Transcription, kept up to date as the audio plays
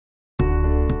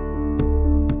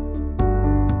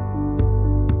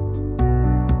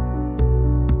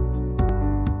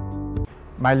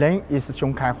My name is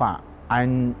Xiong Kai-hua.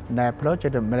 I'm the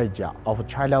project manager of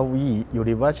China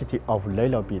University of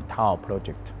Nairobi Tower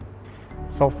project.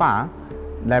 So far,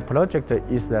 the project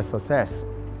is a success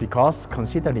because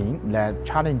considering the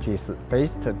challenges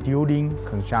faced during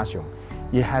construction,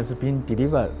 it has been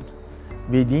delivered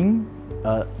within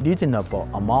a reasonable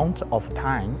amount of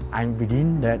time and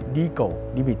within the legal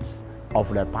limits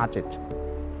of the budget.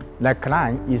 The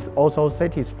client is also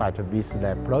satisfied with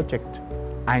the project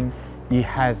and it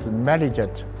has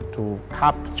managed to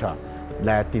capture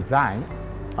the design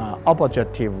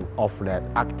objective of the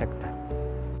architect.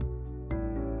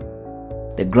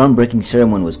 The groundbreaking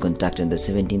ceremony was conducted on the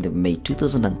 17th of May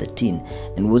 2013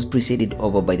 and was presided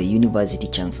over by the University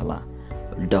Chancellor,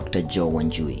 Dr. Joe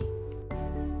Wanjui.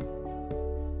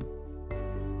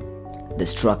 The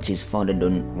structure is founded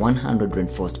on 100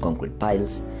 reinforced concrete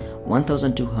piles,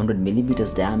 1,200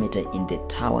 millimeters diameter in the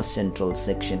tower central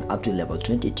section up to level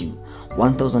 22,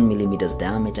 1,000 millimeters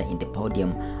diameter in the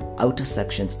podium outer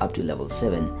sections up to level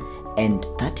 7, and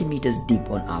 30 meters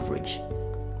deep on average.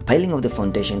 Piling of the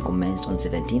foundation commenced on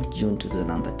 17th June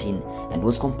 2013 and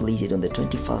was completed on the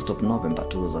 21st of November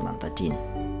 2013.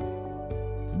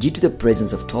 Due to the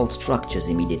presence of tall structures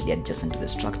immediately adjacent to the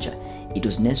structure, it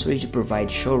was necessary to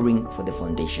provide shoring for the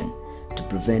foundation to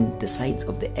prevent the sites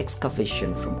of the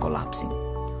excavation from collapsing.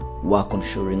 Work on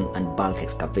shoring and bulk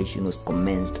excavation was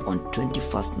commenced on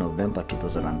 21st November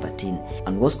 2013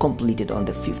 and was completed on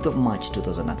the 5th of March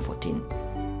 2014.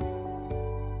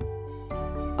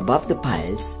 Above the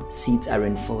piles sits a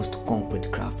reinforced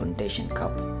concrete craft foundation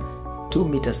cup, 2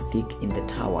 meters thick in the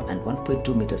tower and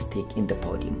 1.2 meters thick in the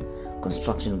podium.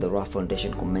 Construction of the rough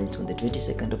foundation commenced on the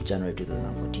 22nd of January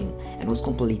 2014 and was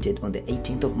completed on the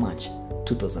 18th of March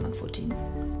 2014.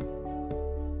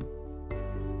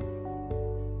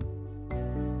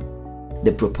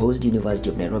 The proposed University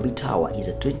of Nairobi Tower is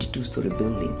a 22-story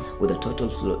building with a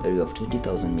total floor area of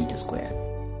 20,000 meters square.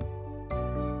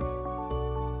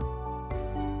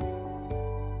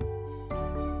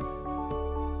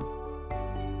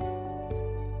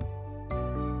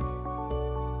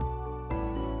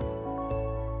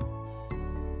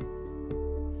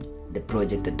 The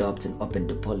project adopts an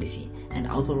open-door policy and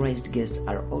authorized guests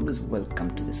are always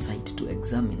welcome to the site to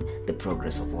examine the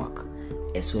progress of work,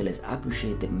 as well as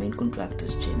appreciate the main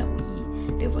contractor's China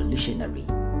revolutionary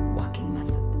working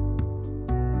method.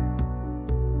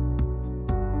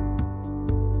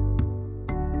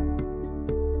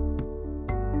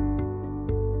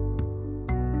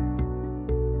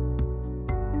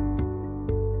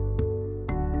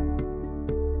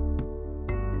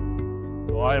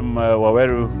 I'm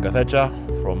Waweru Gathecha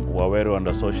from Waweru and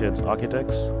Associates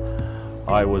Architects.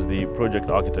 I was the project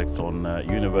architect on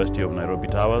University of Nairobi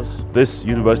Towers. This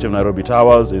University of Nairobi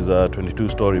Towers is a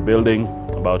 22-story building,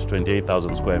 about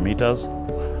 28,000 square meters.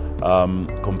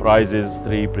 Comprises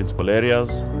 3 principal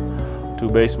areas, 2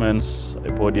 basements,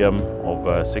 a podium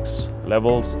of 6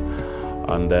 levels,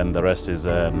 and then the rest is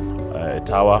a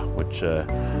tower, which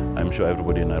I'm sure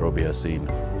everybody in Nairobi has seen.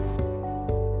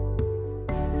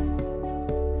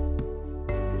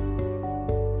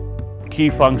 Key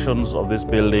functions of this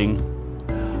building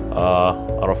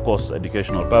are of course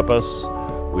educational purpose.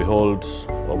 We hold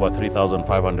over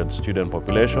 3,500 student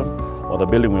population, or the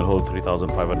building will hold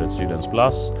 3,500 students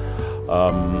plus.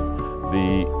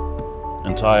 The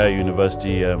entire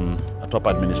university top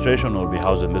administration will be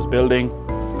housed in this building.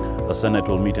 The Senate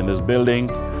will meet in this building.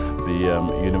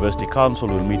 The University Council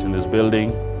will meet in this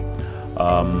building.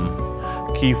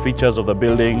 Key features of the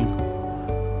building: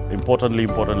 importantly,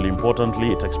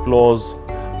 it explores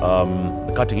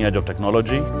the cutting edge of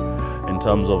technology in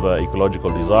terms of ecological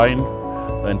design.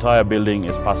 The entire building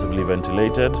is passively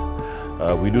ventilated.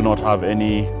 We do not have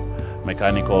any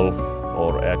mechanical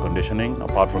or air conditioning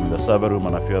apart from the server room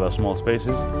and a few other small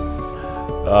spaces.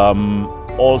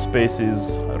 All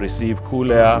spaces receive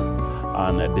cool air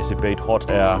and dissipate hot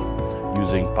air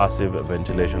using passive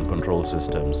ventilation control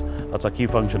systems. That's a key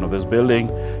function of this building.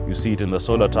 You see it in the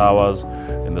solar towers,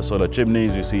 in the solar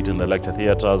chimneys, you see it in the lecture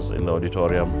theaters, in the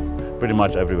auditorium, pretty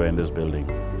much everywhere in this building.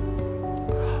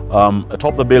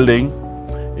 Atop the building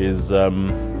is a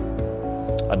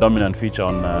dominant feature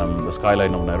on the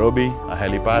skyline of Nairobi, a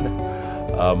helipad.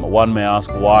 One may ask,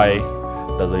 why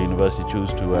does a university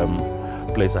choose to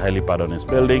place a helipad on its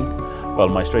building? Well,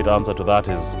 my straight answer to that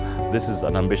is, this is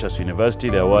an ambitious university.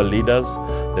 They are world leaders.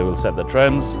 They will set the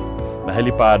trends. The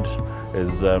helipad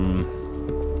is a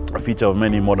feature of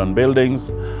many modern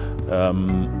buildings.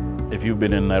 If you've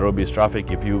been in Nairobi's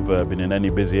traffic, if you've been in any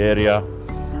busy area,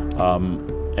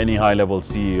 any high-level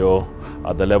CEO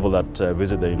at the level that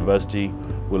visit the university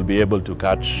will be able to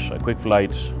catch a quick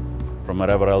flight from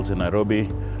wherever else in Nairobi,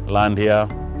 land here,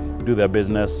 do their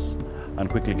business, and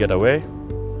quickly get away.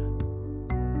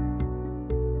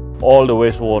 All the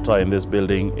wastewater in this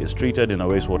building is treated in a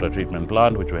wastewater treatment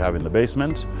plant, which we have in the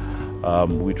basement.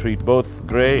 We treat both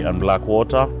grey and black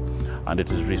water, and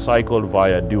it is recycled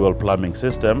via a dual plumbing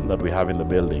system that we have in the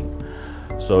building.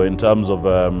 So in terms of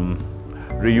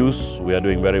reuse, we are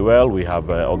doing very well. We have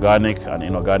organic and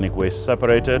inorganic waste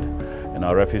separated in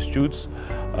our refuse chutes.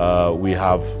 We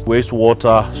have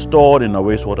wastewater stored in a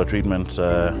wastewater treatment.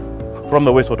 From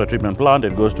the wastewater treatment plant,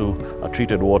 it goes to a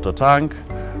treated water tank.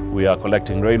 We are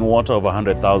collecting rainwater of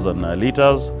 100,000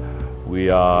 litres. We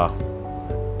are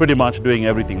pretty much doing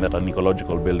everything that an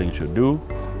ecological building should do.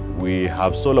 We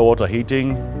have solar water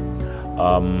heating,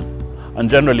 and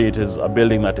generally it is a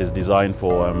building that is designed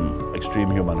for extreme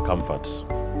human comfort.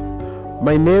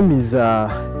 My name is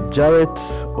Jarrett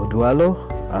Odualo.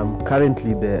 I'm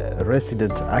currently the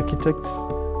resident architect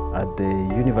at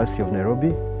the University of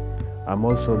Nairobi. I'm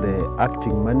also the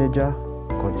acting manager,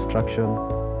 construction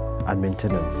and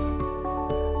maintenance.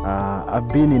 I've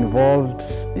been involved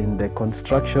in the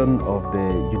construction of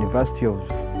the University of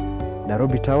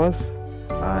Nairobi Towers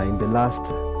in the last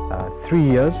 3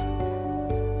 years,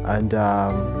 and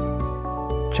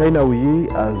China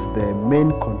Wuyi, as the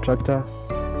main contractor,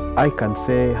 I can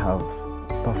say have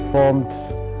performed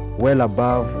well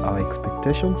above our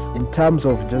expectations in terms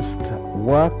of just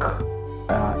work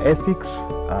ethics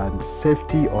and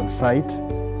safety on site.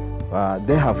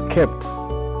 They have kept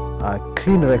a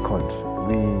clean record.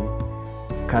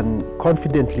 We can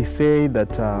confidently say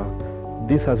that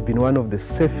this has been one of the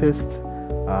safest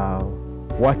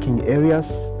working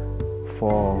areas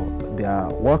for their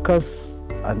workers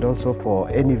and also for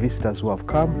any visitors who have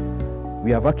come.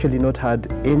 We have actually not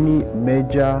had any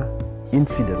major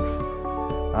incidents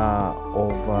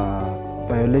of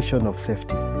violation of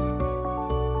safety.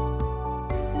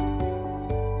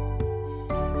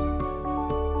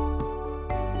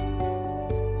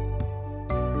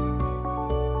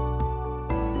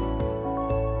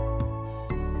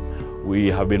 We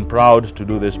have been proud to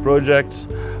do this project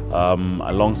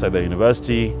alongside the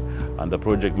university and the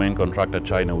project main contractor,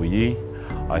 China Wuyi.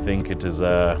 I think it is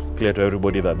clear to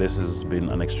everybody that this has been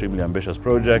an extremely ambitious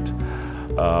project,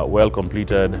 well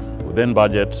completed, within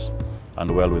budget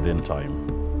and well within time.